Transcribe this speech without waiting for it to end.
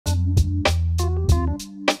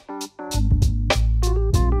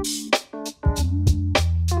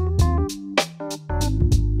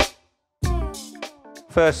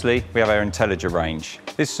Firstly, we have our Intelliger range.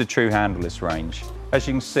 This is a true handleless range. As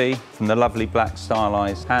you can see from the lovely black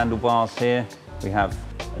stylised handlebars here, we have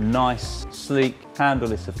a nice, sleek,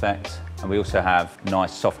 handleless effect, and we also have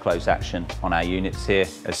nice soft close action on our units here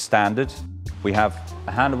as standard. We have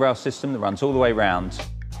a handle rail system that runs all the way round.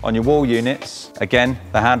 On your wall units, again,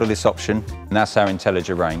 the handleless option, and that's our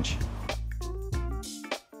Intelliger range.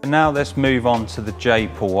 And now let's move on to the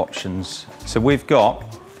J-pull options. So we've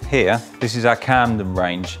got here, this is our Camden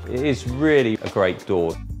range. It is really a great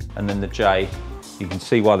door. And then the J, you can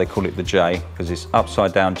see why they call it the J, because it's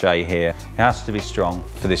upside down J here. It has to be strong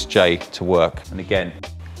for this J to work. And again,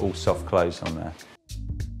 all soft close on there.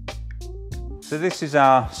 So this is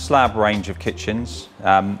our slab range of kitchens.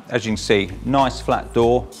 As you can see, nice flat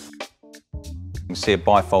door. You can see a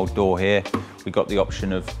bifold door here. We've got the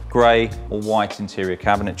option of grey or white interior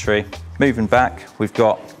cabinetry. Moving back, we've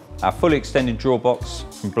got our fully extended drawer box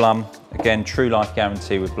from Blum. Again, true life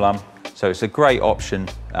guarantee with Blum. So it's a great option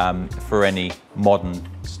for any modern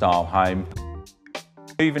style home.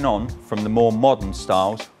 Moving on from the more modern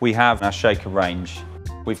styles, we have our shaker range.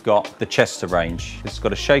 We've got the Chester range. It's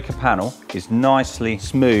got a shaker panel, it's nicely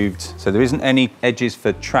smoothed, so there isn't any edges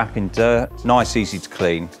for trapping dirt. Nice, easy to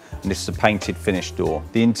clean, and this is a painted finished door.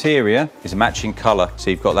 The interior is a matching colour,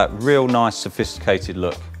 so you've got that real nice, sophisticated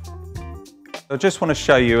look. I just want to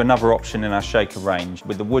show you another option in our shaker range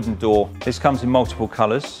with the wooden door. This comes in multiple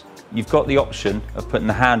colours. You've got the option of putting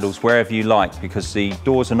the handles wherever you like because the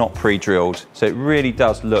doors are not pre-drilled. So it really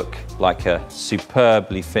does look like a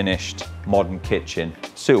superbly finished modern kitchen,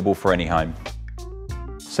 suitable for any home.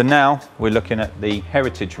 So now we're looking at the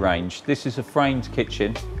Heritage range. This is a framed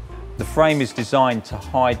kitchen. The frame is designed to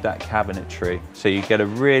hide that cabinetry, so you get a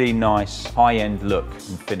really nice high-end look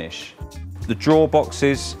and finish. The drawer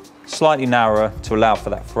boxes, slightly narrower to allow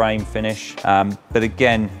for that frame finish, but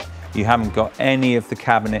again, you haven't got any of the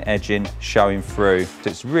cabinet edging showing through. So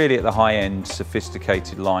it's really at the high end,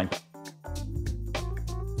 sophisticated line.